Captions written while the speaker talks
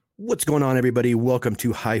What's going on, everybody? Welcome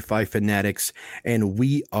to Hi-Fi Fanatics, and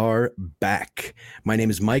we are back. My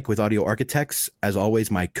name is Mike with Audio Architects. As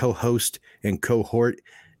always, my co-host and cohort,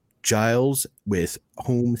 Giles with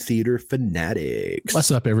Home Theater Fanatics.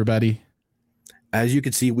 What's up, everybody? As you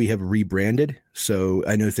can see, we have rebranded, so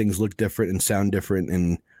I know things look different and sound different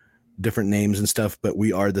and different names and stuff, but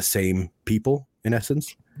we are the same people in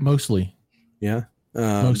essence. Mostly. Yeah.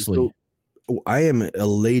 Mostly. So I am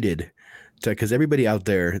elated because everybody out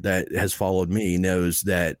there that has followed me knows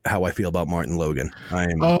that how I feel about Martin Logan.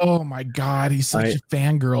 Oh my God, he's such a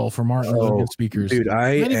fangirl for Martin Logan speakers. Dude,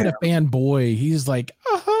 not even a fanboy. He's like,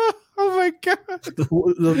 oh my God. The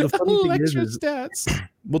funny thing Electro stats.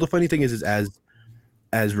 Well, the funny thing is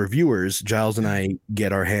as reviewers, Giles and I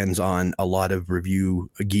get our hands on a lot of review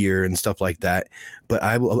gear and stuff like that. But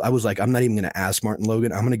I was like, I'm not even going to ask Martin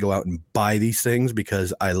Logan. I'm going to go out and buy these things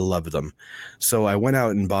because I love them. So I went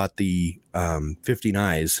out and bought the 15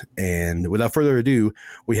 Eyes. And without further ado,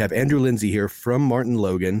 we have Andrew Lindsay here from Martin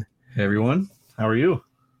Logan. Hey, everyone. How are you?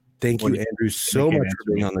 Thank you, Andrew, so much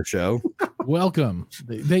for being on the show. Welcome.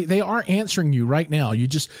 They are answering you right now.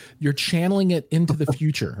 You're channeling it into the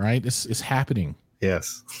future, right? It's happening.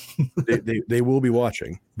 Yes. they will be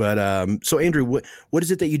watching. But so Andrew, what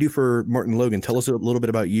is it that you do for Martin Logan? Tell us a little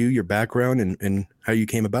bit about you, your background, and how you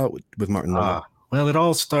came about with Martin Logan. Well, it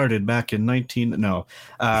all started back in so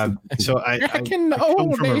I come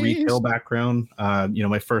from a retail background.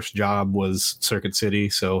 My first job was Circuit City,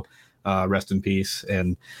 so rest in peace.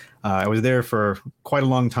 And I was there for quite a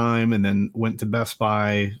long time, and then went to Best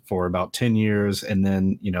Buy for about 10 years. And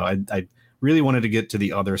then, I really wanted to get to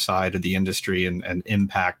the other side of the industry and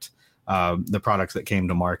impact the products that came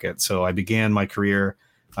to market. So I began my career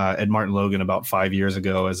at Martin Logan about 5 years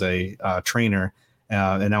ago as a trainer.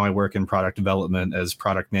 And now I work in product development as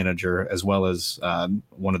product manager, as well as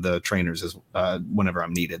one of the trainers as whenever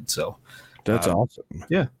I'm needed. So that's awesome.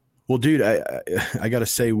 Yeah. Well, dude, I got to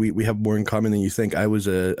say, we have more in common than you think. I worked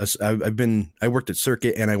at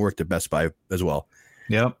Circuit and I worked at Best Buy as well.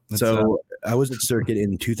 Yep. So I was at Circuit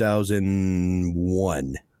in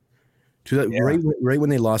 2001. Right when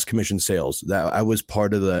they lost commission sales. That I was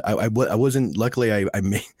part of the. I wasn't. Luckily,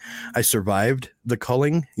 I survived the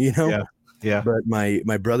culling. Yeah. But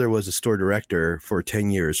my brother was a store director for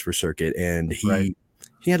 10 years for Circuit, and he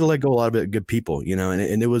had to let go a lot of good people.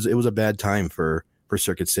 And it was a bad time for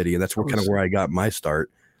Circuit City, and that's where I got my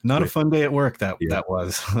start. Not a fun day at work. That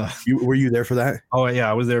was. Were you there for that? Oh yeah,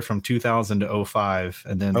 I was there from 2000 to 05,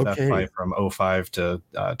 and then Best Buy from 05 to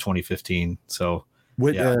 2015. So,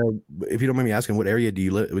 if you don't mind me asking, what area do you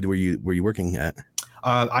live? Were you working at?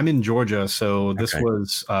 I'm in Georgia, so this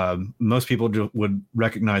was most people would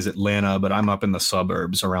recognize Atlanta, but I'm up in the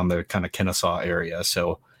suburbs around the kind of Kennesaw area.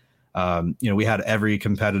 So, we had every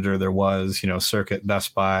competitor there was. Circuit,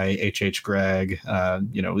 Best Buy, H.H. Gregg.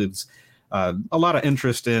 It's a lot of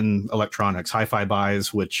interest in electronics, Hi-Fi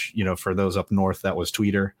Buys, which, for those up north, that was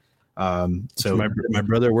Tweeter. So my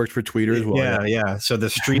brother worked for Tweeter as well. Yeah. So the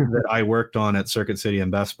street that I worked on at Circuit City and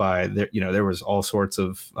Best Buy, there was all sorts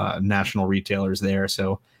of national retailers there.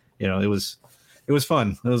 So, it was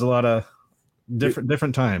fun. It was a lot of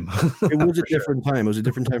different time. It was a different time. It was a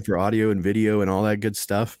different time for audio and video and all that good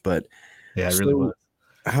stuff. But yeah, it really was.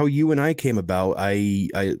 How you and I came about, I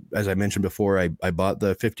as I mentioned before, I bought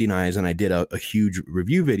the 15 Eyes and I did a huge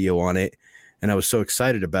review video on it, and I was so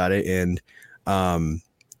excited about it. And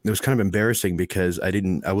it was kind of embarrassing because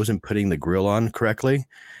I wasn't putting the grill on correctly.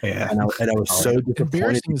 Yeah, and I was so disappointed.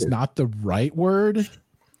 Embarrassing is not the right word.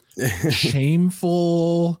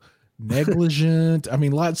 Shameful. Negligent. I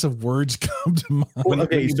mean, lots of words come to mind. When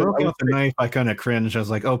you broke out the knife, I kind of cringed. I was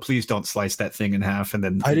like, "Oh, please don't slice that thing in half." And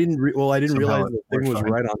then I didn't realize the thing was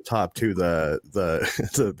right on top too.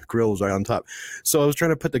 The grill was right on top. So I was trying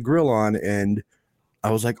to put the grill on, and I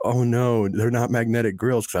was like, "Oh no, they're not magnetic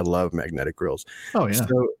grills," because I love magnetic grills. Oh yeah.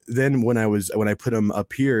 So then when I put them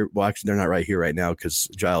up here, well, actually they're not right here right now because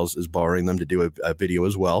Giles is borrowing them to do a video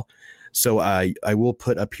as well. So I will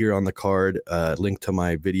put up here on the card link to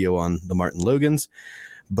my video on the Martin Logans.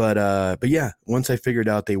 But yeah, once I figured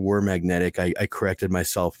out they were magnetic, I corrected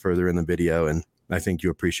myself further in the video, and I think you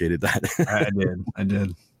appreciated that. I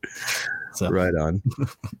did. So. Right on.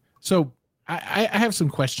 So I have some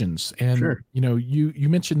questions, and sure. You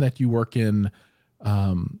mentioned that you work in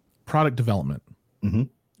product development,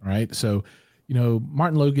 right? So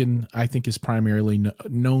Martin Logan, I think, is primarily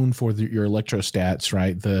known for your electrostats,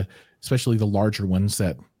 right? Especially the larger ones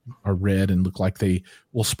that are red and look like they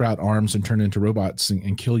will sprout arms and turn into robots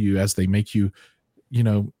and kill you as they make you,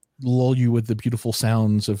 lull you with the beautiful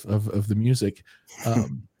sounds of the music.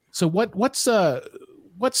 So what's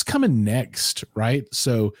what's coming next, right?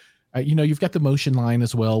 So, you've got the Motion line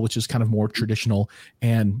as well, which is kind of more traditional.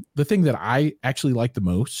 And the thing that I actually like the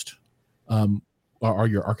most are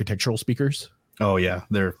your architectural speakers. Oh yeah,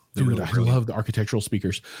 they're dude. I love the architectural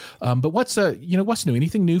speakers. But what's new?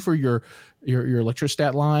 Anything new for your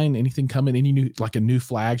electrostat line? Anything coming? Any new, like a new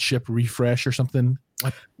flagship refresh or something?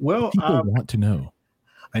 Well, people want to know.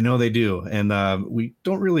 I know they do, and we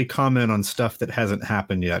don't really comment on stuff that hasn't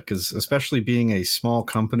happened yet, because especially being a small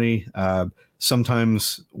company,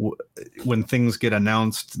 sometimes when things get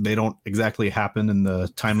announced, they don't exactly happen in the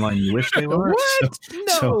timeline you wish they were.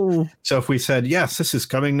 No. So if we said, yes, this is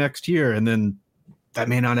coming next year, and then that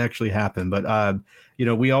may not actually happen. But,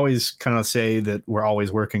 we always kind of say that we're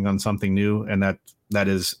always working on something new, and that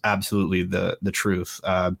is absolutely the truth.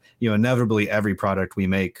 Inevitably, every product we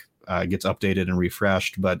make gets updated and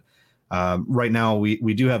refreshed. But right now,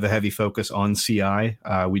 we do have a heavy focus on CI.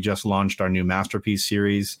 We just launched our new Masterpiece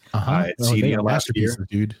series at CEDIA last year.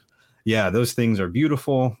 Dude. Yeah, those things are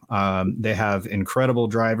beautiful. They have incredible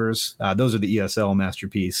drivers. Those are the ESL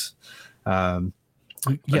Masterpiece.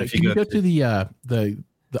 Yeah, can you go to the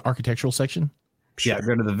architectural section? Sure. Yeah,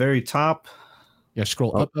 go to the very top. Yeah,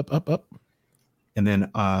 scroll up. And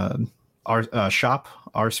then our shop,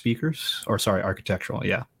 our speakers, architectural,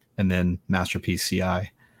 yeah. And then Masterpiece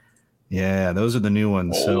CI. Yeah, those are the new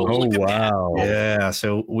ones. So, wow. Yeah,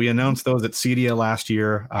 so we announced those at CEDIA last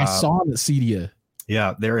year. I saw them at CEDIA.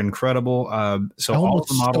 Yeah, they're incredible. So I all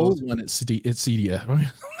the models. Stole one at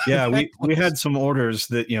CEDIA. Yeah, we had some orders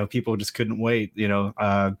that people just couldn't wait.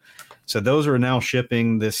 So those are now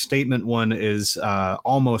shipping. This statement one is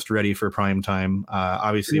almost ready for prime time.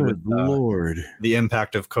 Obviously, Good Lord, the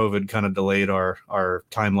impact of COVID kind of delayed our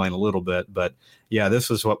timeline a little bit, but yeah,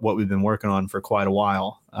 this is what we've been working on for quite a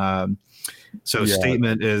while.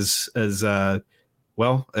 Statement is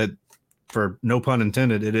for no pun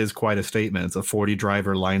intended, it is quite a statement. It's a 40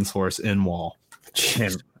 driver line source in wall.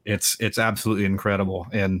 And it's absolutely incredible.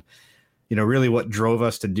 And, really what drove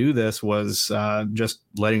us to do this was just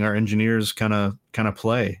letting our engineers kind of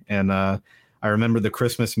play. And I remember the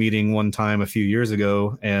Christmas meeting one time a few years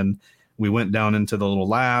ago, and we went down into the little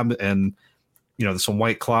lab, and, some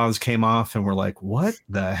white clouds came off, and we're like, what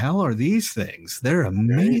the hell are these things? They're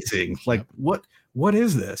amazing. Like, what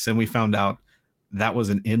is this? And we found out that was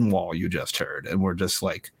an in-wall you just heard, and we're just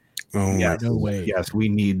like, oh yeah, no way. Yes, we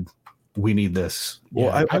need this.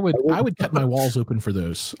 Well, I would cut my walls open for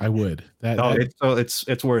those. I would.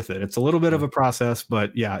 It's worth it. It's a little bit of a process,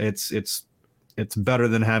 but yeah, it's better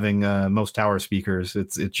than having most tower speakers.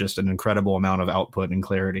 It's just an incredible amount of output and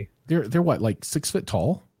clarity. They're what, like 6 foot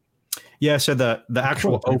tall? Yeah, so the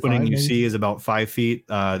actual opening you see is about 5 feet.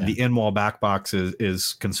 The in-wall back box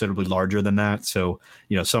is considerably larger than that. So,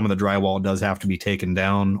 some of the drywall does have to be taken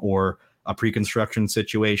down, or a pre-construction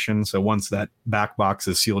situation. So once that back box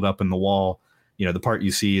is sealed up in the wall, the part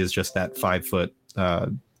you see is just that 5 foot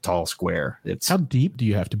tall square. How deep do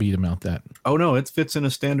you have to be to mount that? Oh no, it fits in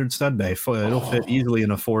a standard stud bay. It'll fit easily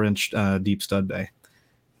in a 4-inch deep stud bay.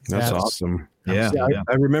 That's awesome. Yeah,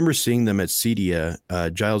 I remember seeing them at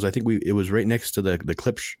CEDIA. Giles, I think it was right next to the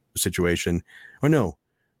Klipsch situation. Or no,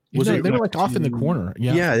 they were like off in the corner.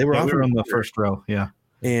 Yeah, they were off on the first row. Yeah,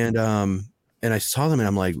 and I saw them, and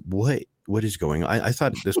I'm like, what is going on? I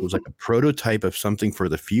thought this was like a prototype of something for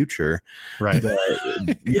the future, right? But,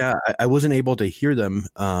 yeah, I wasn't able to hear them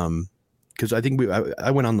because I think I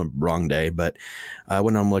went on the wrong day, but I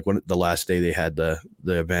went on like the last day they had the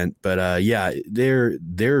event. But yeah,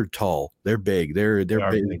 they're tall, they're big, they're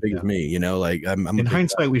big as me. Like I'm in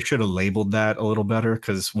hindsight, we should have labeled that a little better,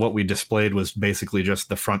 because what we displayed was basically just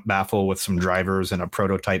the front baffle with some drivers and a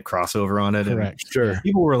prototype crossover on it. Correct. And sure.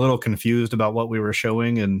 People were a little confused about what we were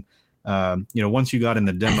showing, and once you got in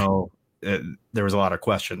the demo, there was a lot of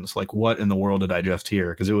questions like, what in the world did I just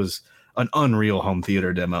hear? Because it was an unreal home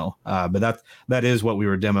theater demo. But that is what we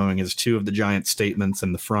were demoing, is 2 of the giant statements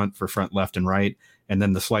in the front for front, left, and right, and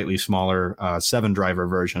then the slightly smaller 7 driver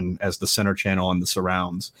version as the center channel and the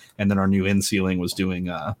surrounds. And then our new in ceiling was doing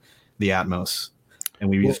the Atmos, and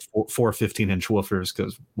we used 4 15-inch woofers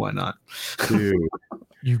because why not? Dude,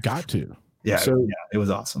 you got to. Yeah, so it was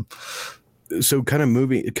awesome. So kind of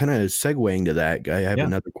segueing to that, I have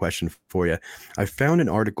another question for you. I found an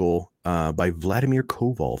article by Vladimir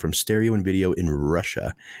Koval from Stereo and Video in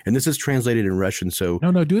Russia, and this is translated in Russian. So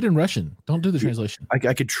no, do it in Russian. Don't do the translation.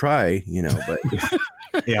 I could try, but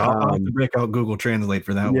Yeah, I'll have to break out Google Translate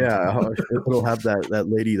for that one. Yeah, it'll have that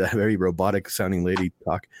lady, that very robotic sounding lady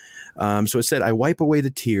talk. So it said, I wipe away the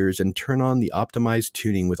tears and turn on the optimized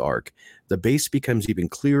tuning with ARC. The bass becomes even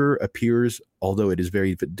clearer, appears, although it is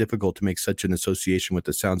very difficult to make such an association with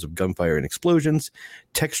the sounds of gunfire and explosions,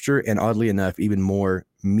 texture, and oddly enough, even more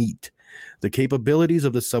meat. The capabilities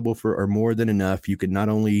of the subwoofer are more than enough. You can not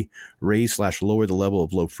only raise/lower the level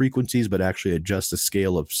of low frequencies, but actually adjust the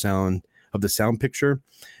scale of sound of the sound picture.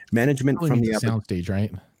 Management from the soundstage,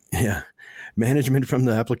 right? Yeah. Management from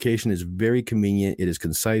the application is very convenient. It is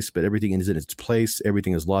concise, but everything is in its place.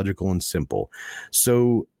 Everything is logical and simple.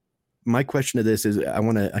 So my question to this is,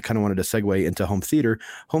 I kind of wanted to segue into home theater.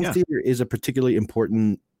 Home theater is a particularly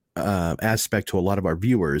important aspect to a lot of our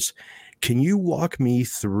viewers. Can you walk me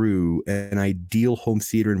through an ideal home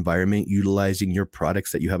theater environment utilizing your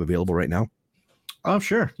products that you have available right now? Oh,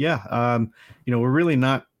 sure. Yeah. We're really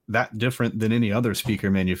not that different than any other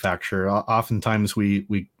speaker manufacturer. Oftentimes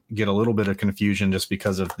we get a little bit of confusion just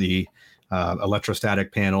because of the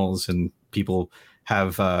electrostatic panels, and people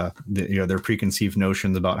have their preconceived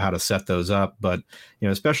notions about how to set those up. But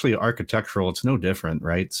especially architectural, it's no different,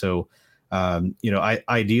 right? So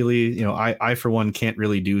ideally, I for one can't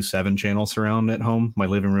really do 7-channel surround at home. My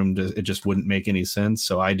living room, it just wouldn't make any sense.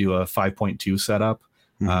 So I do a 5.2 setup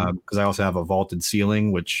because I also have a vaulted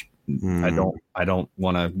ceiling, which I don't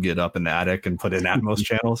want to get up in the attic and put in Atmos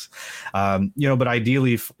channels. But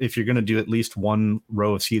ideally, if you're going to do at least one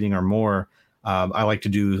row of seating or more, I like to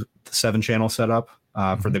do the 7-channel setup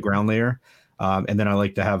for the ground layer. And then I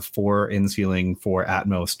like to have 4 in ceiling for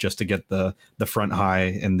Atmos just to get the front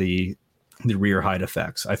high and the rear height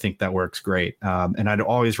effects. I think that works great. And I'd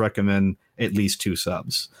always recommend at least 2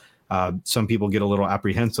 subs. Some people get a little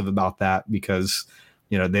apprehensive about that because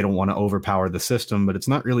they don't want to overpower the system, but it's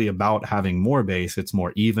not really about having more bass. It's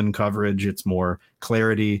more even coverage. It's more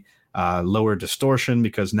clarity, lower distortion,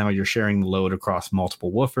 because now you're sharing the load across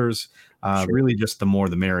multiple woofers. Sure. Really just the more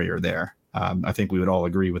the merrier there. I think we would all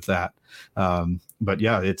agree with that. But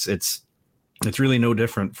yeah, it's really no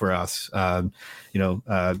different for us.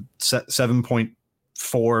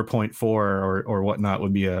 7.4.4 or whatnot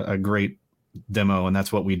would be a great demo. And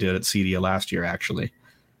that's what we did at CEDIA last year, actually.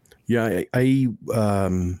 Yeah,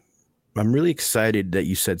 I'm really excited that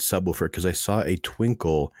you said subwoofer because I saw a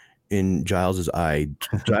twinkle in Giles's eye.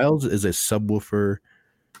 Giles is a subwoofer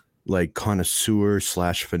like connoisseur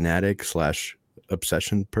 / fanatic /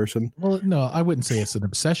 obsession person. Well, no, I wouldn't say it's an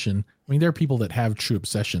obsession. I mean, there are people that have true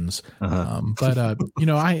obsessions. But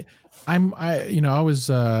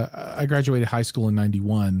I graduated high school in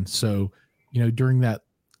 91. So, during that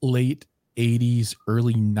late 80s,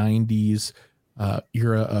 early 90s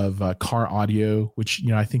era of car audio, which,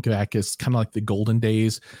 I think back as kind of like the golden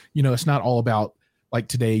days. It's not all about like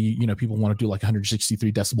today, people want to do like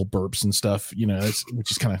 163 decibel burps and stuff, which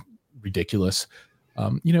is kind of ridiculous.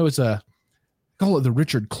 It's call it the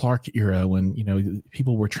Richard Clark era when,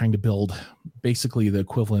 people were trying to build basically the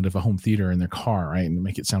equivalent of a home theater in their car, right? And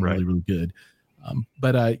make it sound really, really good.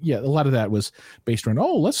 But a lot of that was based on,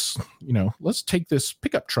 let's take this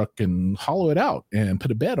pickup truck and hollow it out and put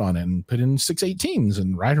a bed on it and put in 618s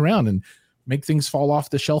and ride around and make things fall off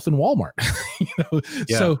the shelf in Walmart.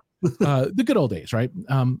 So the good old days, right?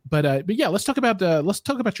 But yeah, let's talk about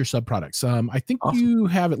your sub products. I think awesome. You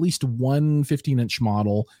have at least one 15-inch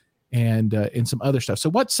model and some other stuff. So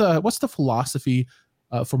what's the philosophy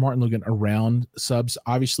for Martin Logan around subs?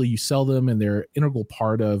 Obviously you sell them and they're integral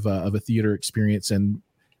part of a theater experience. And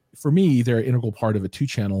for me, they're an integral part of a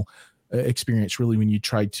 2-channel experience, really, when you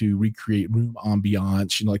try to recreate room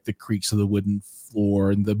ambiance, like the creaks of the wooden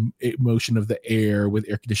floor and the motion of the air with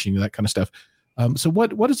air conditioning and that kind of stuff. So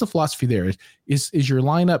what is the philosophy there? Is your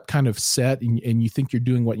lineup kind of set and you think you're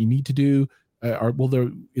doing what you need to do?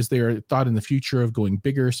 Is there a thought in the future of going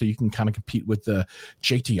bigger so you can kind of compete with the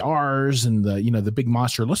JTRs and the big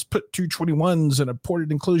monster? Let's put 221s in a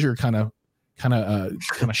ported enclosure kind of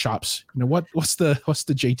shops. What's the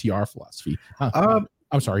JTR philosophy?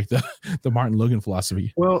 I'm sorry, the Martin Logan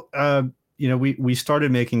philosophy. Well, we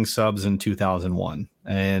started making subs in 2001,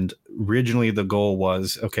 and originally the goal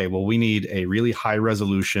was, we need a really high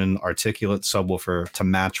resolution articulate subwoofer to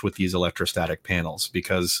match with these electrostatic panels,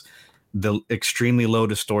 because the extremely low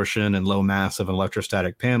distortion and low mass of an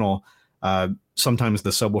electrostatic panel, sometimes the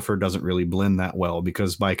subwoofer doesn't really blend that well,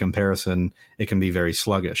 because by comparison, it can be very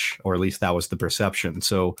sluggish, or at least that was the perception.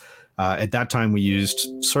 So at that time, we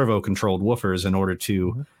used servo-controlled woofers in order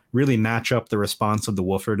to really match up the response of the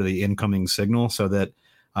woofer to the incoming signal, so that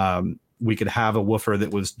we could have a woofer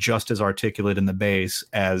that was just as articulate in the bass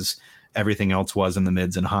as everything else was in the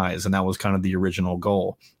mids and highs. And that was kind of the original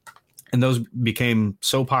goal. And those became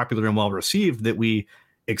so popular and well received that we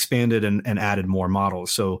expanded and added more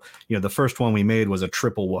models. So, the first one we made was a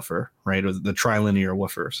triple woofer, right? It was the trilinear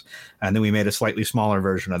woofers. And then we made a slightly smaller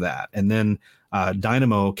version of that. And then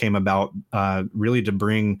Dynamo came about really to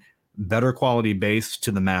bring better quality bass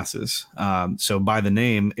to the masses. So by the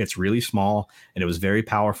name, it's really small, and it was very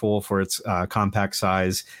powerful for its compact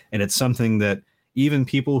size. And it's something that even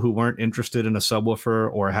people who weren't interested in a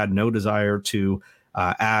subwoofer or had no desire to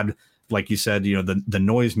add, like you said, the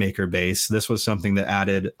noisemaker bass, this was something that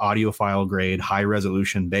added audiophile grade, high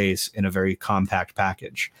resolution bass in a very compact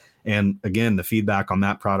package. And again, the feedback on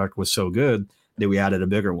that product was so good that we added a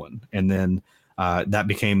bigger one. And then that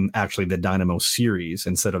became actually the Dynamo series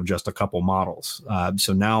instead of just a couple models.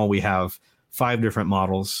 So now we have 5 different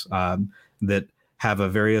models that have a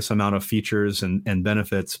various amount of features and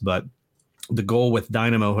benefits. But the goal with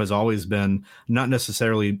Dynamo has always been not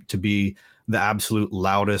necessarily to be the absolute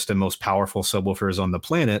loudest and most powerful subwoofers on the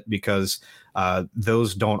planet, because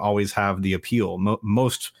those don't always have the appeal.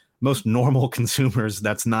 Most normal consumers,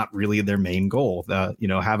 that's not really their main goal.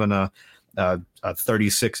 Having a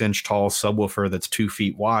 36-inch tall subwoofer that's 2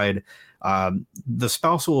 feet wide, the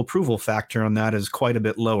spousal approval factor on that is quite a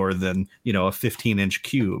bit lower than a 15-inch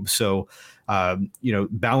cube. So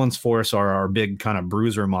Balance Force are our big kind of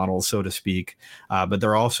bruiser models, so to speak, but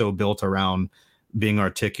they're also built around being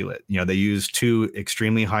articulate. They use 2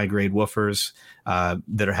 extremely high grade woofers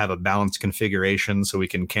that have a balanced configuration, so we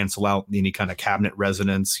can cancel out any kind of cabinet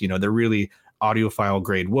resonance. They're really audiophile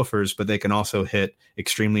grade woofers, but they can also hit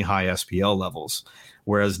extremely high SPL levels.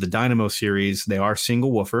 Whereas the Dynamo series, they are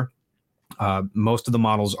single woofer. Most of the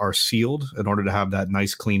models are sealed in order to have that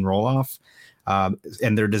nice clean roll off.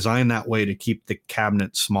 And they're designed that way to keep the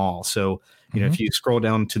cabinet small. So, if you scroll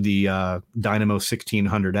down to the Dynamo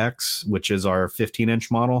 1600X, which is our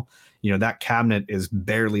 15-inch model, that cabinet is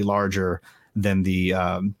barely larger than the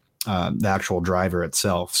actual driver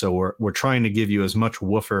itself. So we're trying to give you as much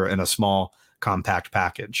woofer in a small compact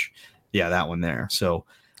package. Yeah, that one there. So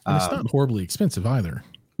and it's not horribly expensive either.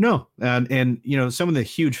 No. And some of the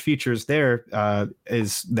huge features there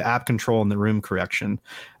is the app control and the room correction.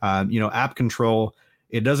 App control,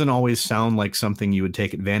 it doesn't always sound like something you would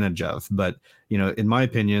take advantage of, but in my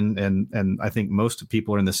opinion, and I think most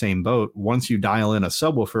people are in the same boat, once you dial in a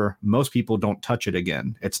subwoofer, most people don't touch it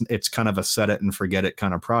again. It's kind of a set it and forget it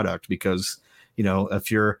kind of product, because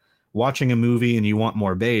if you're watching a movie and you want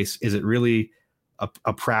more bass, is it really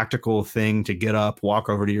a practical thing to get up, walk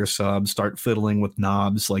over to your sub, start fiddling with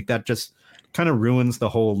knobs? Like, that just kind of ruins the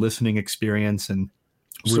whole listening experience and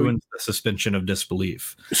ruins the suspension of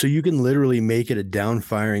disbelief. So you can literally make it a down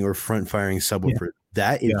firing or front firing subwoofer. Yeah.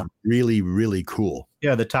 That is really, really cool.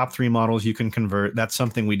 Yeah, the top 3 models you can convert. That's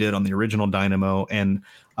something we did on the original Dynamo. And,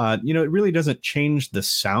 it really doesn't change the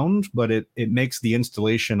sound, but it makes the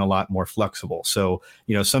installation a lot more flexible. So,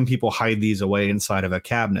 some people hide these away inside of a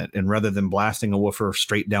cabinet, and rather than blasting a woofer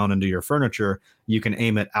straight down into your furniture, you can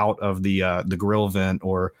aim it out of the grill vent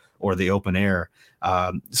or the open air.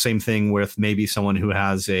 Same thing with maybe someone who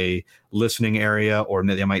has a listening area, or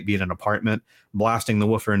they might be in an apartment. Blasting the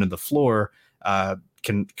woofer into the floor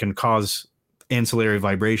can cause ancillary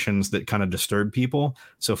vibrations that kind of disturb people.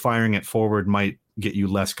 So firing it forward might get you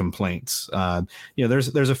less complaints.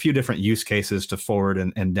 There's a few different use cases to forward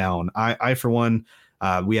and down. I for one,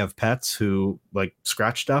 we have pets who like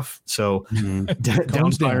scratch stuff. So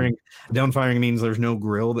down firing means there's no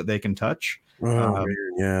grill that they can touch.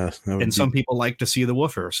 And some people like to see the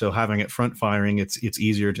woofer, so having it front firing, it's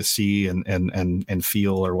easier to see and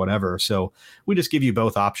feel or whatever. So we just give you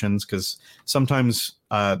both options, because sometimes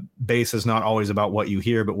bass is not always about what you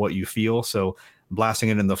hear but what you feel. So blasting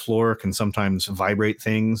it in the floor can sometimes vibrate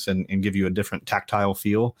things and give you a different tactile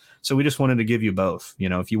feel. So we just wanted to give you both.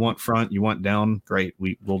 If you want front, you want down, great,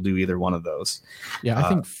 we'll do either one of those. I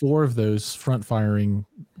think 4 of those front firing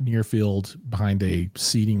near field behind a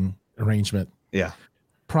seating arrangement,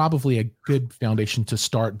 probably a good foundation to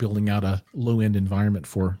start building out a low-end environment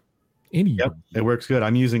for any. Yep, it works good.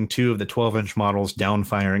 I'm using 2 of the 12-inch models down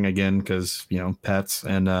firing again, because pets,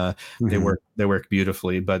 and they work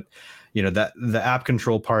beautifully. But that the app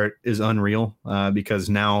control part is unreal, because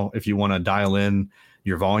now if you want to dial in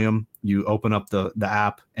your volume, you open up the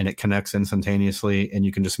app and it connects instantaneously, and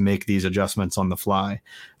you can just make these adjustments on the fly.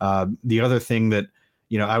 The other thing that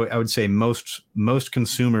I would say most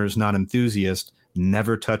consumers, not enthusiasts,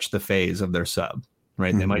 never touch the phase of their sub,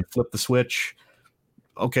 right? They might flip the switch.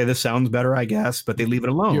 Okay, this sounds better, I guess, but they leave it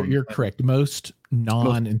alone. You're correct. Most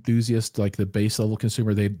non-enthusiasts, like the base level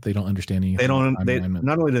consumer, they don't understand anything.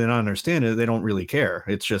 Not only do they not understand it, they don't really care.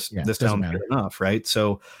 It's just, this sounds good enough, right?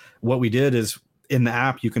 So what we did is, in the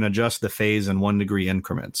app, you can adjust the phase in 1 degree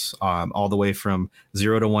increments, all the way from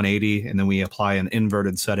 0 to 180. And then we apply an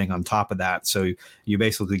inverted setting on top of that. So you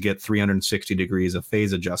basically get 360 degrees of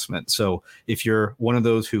phase adjustment. So if you're one of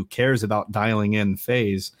those who cares about dialing in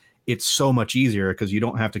phase, it's so much easier because you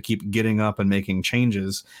don't have to keep getting up and making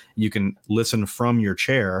changes. You can listen from your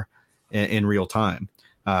chair in real time.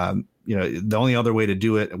 The only other way to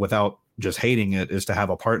do it without just hating it is to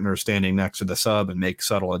have a partner standing next to the sub and make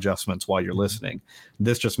subtle adjustments while you're listening.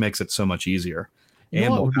 This just makes it so much easier. You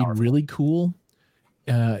know what would be really cool?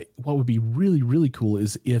 What would be really, really cool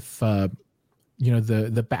is if,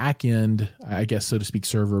 the back end, I guess, so to speak,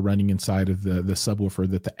 server running inside of the subwoofer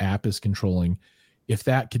that the app is controlling, if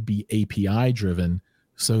that could be API driven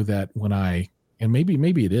so that when and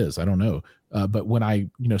maybe it is, I don't know. But when I,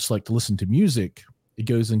 select to listen to music, it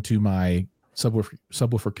goes into my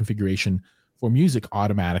subwoofer configuration for music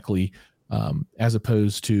automatically, as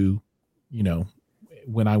opposed to,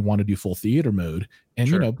 when I want to do full theater mode. And,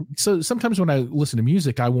 sure. So sometimes when I listen to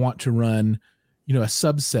music, I want to run, a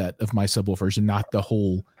subset of my subwoofers and not the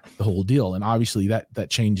whole deal. And obviously that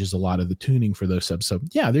changes a lot of the tuning for those subs. So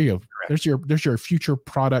yeah, there you go. There's your future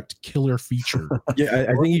product killer feature. Yeah.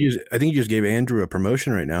 I think you just gave Andrew a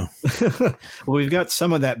promotion right now. Well, we've got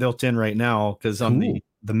some of that built in right now because on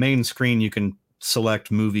the main screen, you can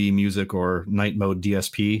select movie, music, or night mode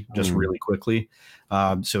DSP just really quickly.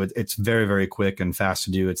 So it's very, very quick and fast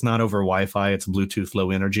to do. It's not over Wi-Fi. It's Bluetooth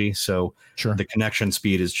Low Energy. So the connection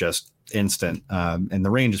speed is just instant. And the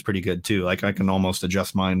range is pretty good too. Like I can almost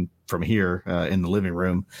adjust mine from here in the living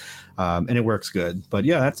room. And it works good. But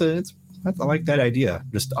yeah, I like that idea.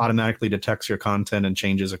 Just automatically detects your content and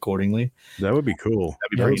changes accordingly. That would be cool.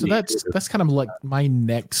 So that's kind of like my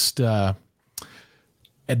next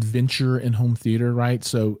adventure in home theater, right?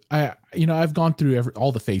 So I've gone through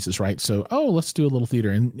all the phases, right? So let's do a little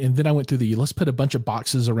theater, and then I went through let's put a bunch of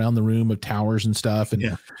boxes around the room of towers and stuff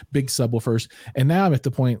and big subwoofers, and now I'm at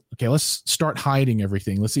the point, okay, let's start hiding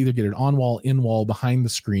everything. Let's either get it on wall, in wall, behind the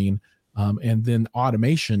screen, and then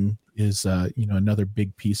automation is another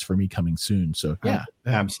big piece for me coming soon. So yeah,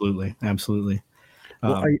 absolutely.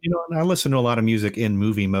 Well, I listen to a lot of music in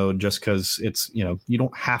movie mode just because it's, you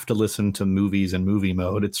don't have to listen to movies in movie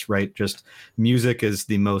mode. It's right. Just music is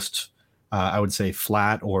the most, I would say,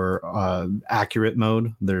 flat or accurate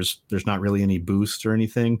mode. There's not really any boost or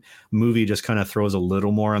anything. Movie just kind of throws a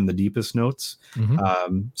little more on the deepest notes.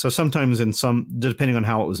 So sometimes depending on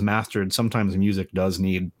how it was mastered, sometimes music does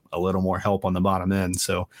need a little more help on the bottom end.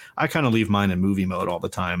 So I kind of leave mine in movie mode all the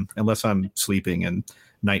time, unless I'm sleeping in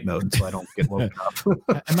night mode, so I don't get woken up.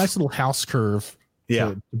 A nice little house curve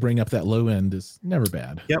to bring up that low end is never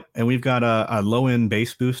bad. Yep. And we've got a low end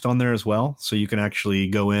bass boost on there as well. So you can actually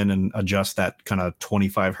go in and adjust that kind of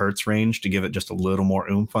 25 hertz range to give it just a little more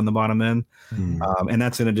oomph on the bottom end. And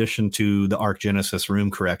that's in addition to the Arc Genesis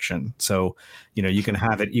room correction. So, you can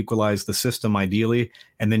have it equalize the system ideally,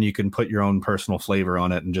 and then you can put your own personal flavor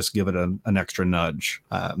on it and just give it an extra nudge.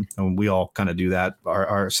 And we all kind of do that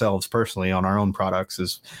ourselves personally on our own products,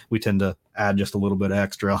 is we tend to add just a little bit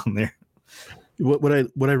extra on there. What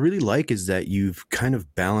I really like is that you've kind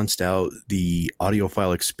of balanced out the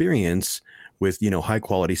audiophile experience with high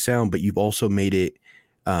quality sound, but you've also made it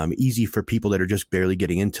easy for people that are just barely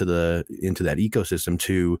getting into that ecosystem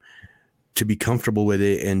to be comfortable with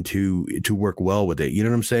it and to work well with it. You know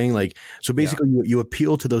what I'm saying? Like, so basically you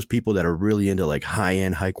appeal to those people that are really into like high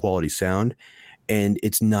end, high quality sound, and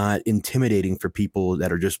it's not intimidating for people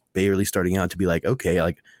that are just barely starting out to be like, okay,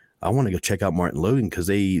 like I want to go check out Martin Logan because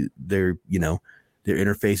their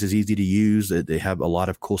interface is easy to use. They have a lot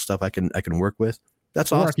of cool stuff I can work with.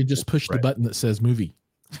 That's awesome. Or I could just push the button that says movie.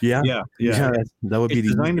 Yeah. That would be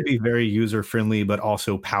designed to be very user friendly, but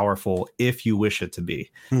also powerful if you wish it to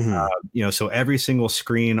be. So every single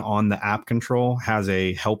screen on the app control has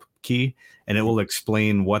a help key, and it will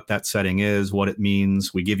explain what that setting is, what it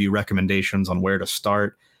means. We give you recommendations on where to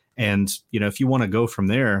start. And, if you want to go from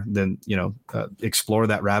there, then, explore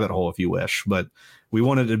that rabbit hole if you wish. But we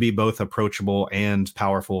wanted to be both approachable and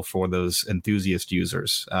powerful for those enthusiast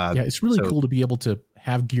users. It's really cool to be able to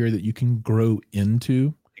have gear that you can grow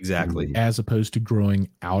into. Exactly. As opposed to growing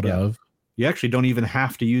out of. You actually don't even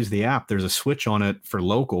have to use the app. There's a switch on it for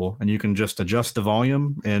local, and you can just adjust the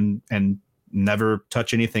volume and never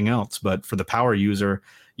touch anything else. But for the power user,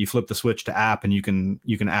 you flip the switch to app and you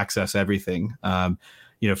can access everything.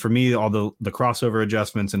 For me, all the crossover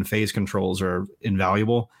adjustments and phase controls are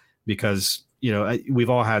invaluable because, we've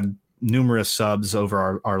all had numerous subs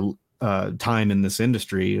over our time in this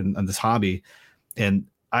industry and this hobby. And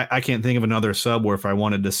I can't think of another sub where if I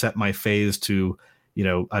wanted to set my phase to,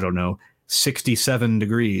 I don't know, 67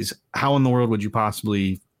 degrees. How in the world would you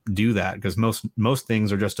possibly do that? Because most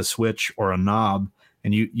things are just a switch or a knob,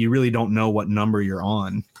 and you really don't know what number you're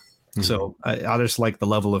on. Mm-hmm. So I just like the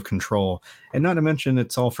level of control, and not to mention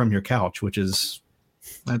it's all from your couch, which is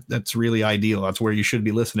that's really ideal. That's where you should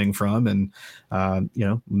be listening from, and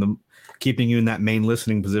keeping you in that main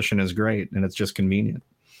listening position is great, and it's just convenient.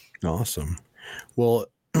 Awesome. Well,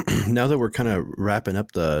 now that we're kind of wrapping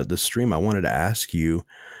up the stream, I wanted to ask you,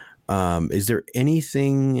 is there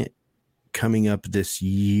anything coming up this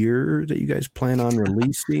year that you guys plan on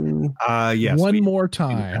releasing? Yes. One more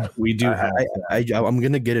time. We do have. I'm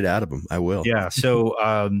going to get it out of them. I will. Yeah. So,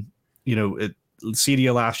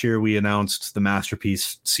 CEDIA last year, we announced the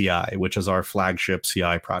Masterpiece CI, which is our flagship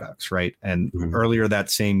CI products, right? And earlier that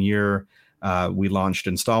same year, we launched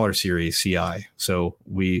Installer Series CI. So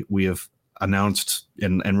we have announced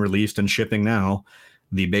and released and shipping now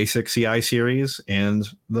the basic CI series and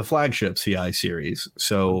the flagship CI series.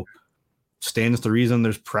 So stands to reason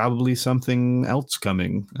there's probably something else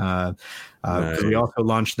coming. Nice. We also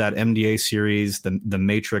launched that MDA series, the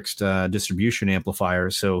matrixed distribution amplifier.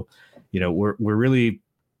 So, we're really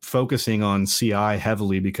focusing on CI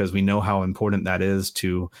heavily because we know how important that is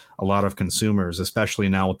to a lot of consumers, especially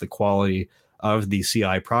now with the quality of the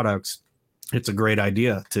CI products. It's a great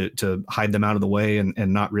idea to hide them out of the way and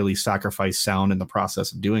not really sacrifice sound in the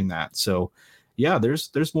process of doing that. So yeah,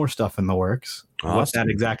 there's more stuff in the works. Awesome. What that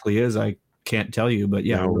exactly is, I can't tell you, but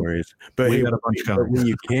yeah, no worries. But we got a bunch coming.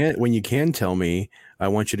 When you can tell me, I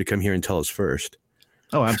want you to come here and tell us first.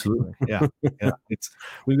 Oh, absolutely. Yeah.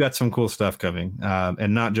 We've got some cool stuff coming,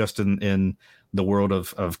 and not just in the world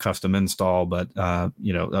of custom install, but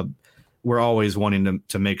we're always wanting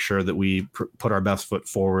to make sure that we put our best foot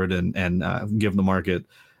forward and give the market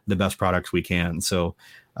the best products we can. So,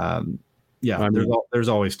 there's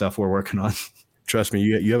always stuff we're working on. Trust me,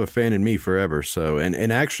 you have a fan in me forever. So,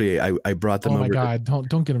 and actually, I brought them. Oh my God!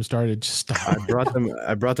 Don't get him started. Just stop.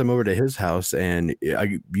 I brought them over to his house, and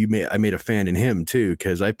I made a fan in him too,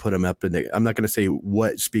 because I put them up in I'm not going to say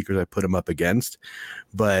what speakers I put them up against,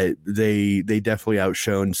 but they definitely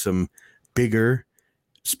outshone some bigger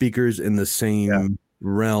speakers in the same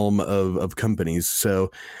realm of companies.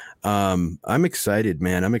 So I'm excited,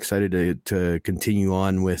 man. I'm excited to continue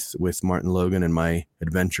on with Martin Logan and my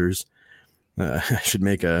adventures. I should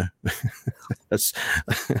make a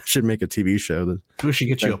TV show. We should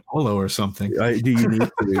get you a polo or something. Do you need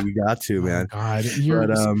to? You got to, man. God,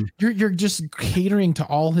 you're just catering to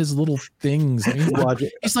all his little things. I mean,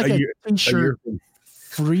 he's like a t-shirt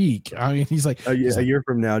freak. I mean, he's like a year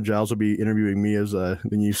from now, Giles will be interviewing me as the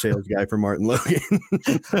new sales guy for Martin Logan.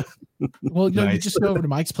 Well, nice. You just go over to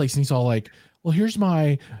Mike's place and he's all like, well, here's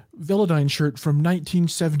my Velodyne shirt from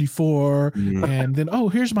 1974. And then,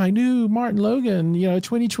 here's my new Martin Logan,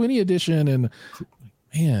 2020 edition. And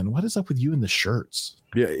man, what is up with you and the shirts?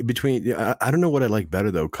 Yeah, I don't know what I like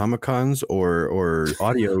better though, Comic-Cons or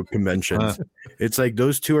audio conventions. It's like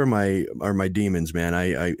those two are my demons, man.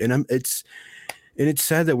 It's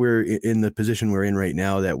sad that we're in the position we're in right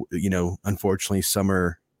now that, unfortunately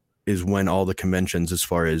summer is when all the conventions as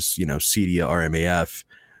far as, CEDIA, RMAF,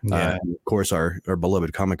 of course, our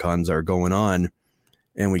beloved Comic-Cons are going on,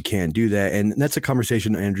 and we can't do that. And that's a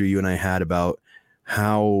conversation, Andrew, you and I had about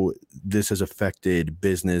how this has affected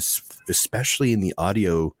business, especially in the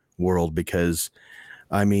audio world, because,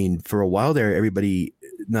 I mean, for a while there, everybody,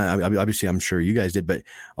 obviously, I'm sure you guys did, but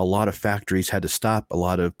a lot of factories had to stop. A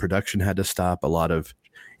lot of production had to stop. A lot of,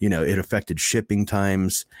 it affected shipping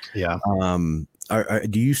times. Yeah.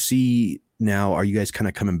 Do you see now, are you guys kind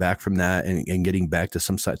of coming back from that and getting back to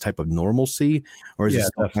some type of normalcy, or is it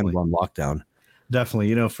still kind of on lockdown?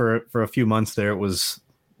 Definitely. For a few months there, it was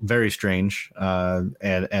very strange. And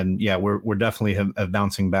we're definitely have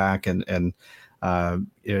bouncing back, and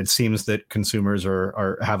it seems that consumers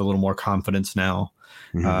have a little more confidence now.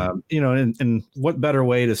 And what better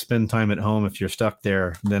way to spend time at home if you're stuck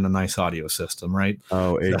there than a nice audio system, right?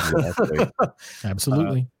 Oh, exactly.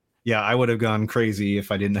 Absolutely. I would have gone crazy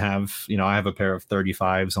if I didn't have, I have a pair of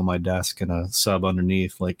 35s on my desk and a sub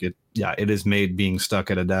underneath. Like it has made being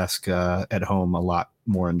stuck at a desk at home a lot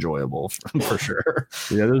more enjoyable for sure.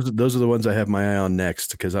 Yeah, those are the ones I have my eye on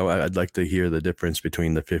next, because I'd like to hear the difference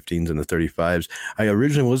between the 15s and the 35s. I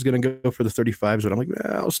originally was going to go for the 35s, but I'm like,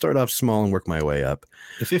 I'll start off small and work my way up.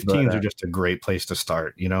 The 15s are just a great place to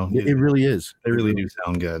start. It really is. They really do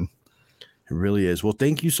sound good. It really is. Well,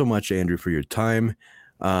 thank you so much, Andrew, for your time.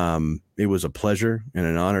 It was a pleasure and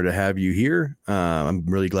an honor to have you here. I'm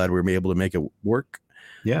really glad we were able to make it work.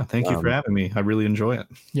 Yeah, thank you for having me. I really enjoy it.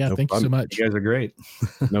 Yeah, no thank problem. you so much. You guys are great.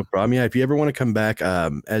 No problem. Yeah, if you ever want to come back,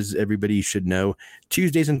 as everybody should know,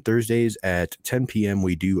 Tuesdays and Thursdays at 10 p.m.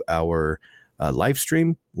 we do our live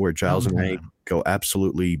stream where Giles and I go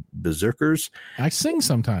absolutely berserkers. I sing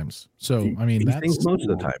sometimes, so I mean that's most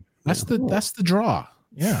of the time. That's the draw.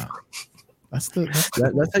 Yeah, that's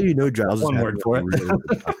how you know Giles. One word for it.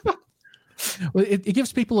 Well, it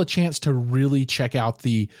gives people a chance to really check out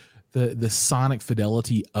the sonic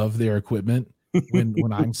fidelity of their equipment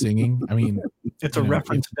when I'm singing. I mean, it's a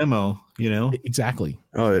reference demo, exactly.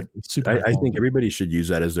 Oh, I think everybody should use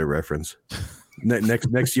that as their reference.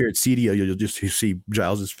 Next year at CDO, you'll just see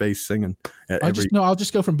Giles's face singing. I'll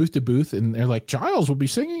just go from booth to booth, and they're like, Giles will be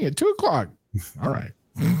singing at 2:00. All right.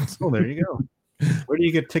 Oh, there you go. Where do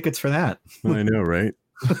you get tickets for that? I know, right?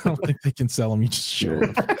 I don't think they can sell them. You just show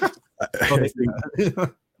up.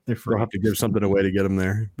 They'll have to give something away to get them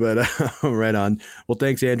there, but right on. Well,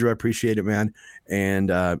 thanks, Andrew. I appreciate it, man. And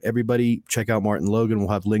everybody, check out Martin Logan. We'll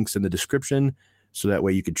have links in the description, so that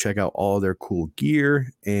way you can check out all their cool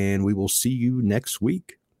gear. And we will see you next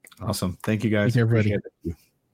week. Awesome. Thank you, guys. Thanks, everybody.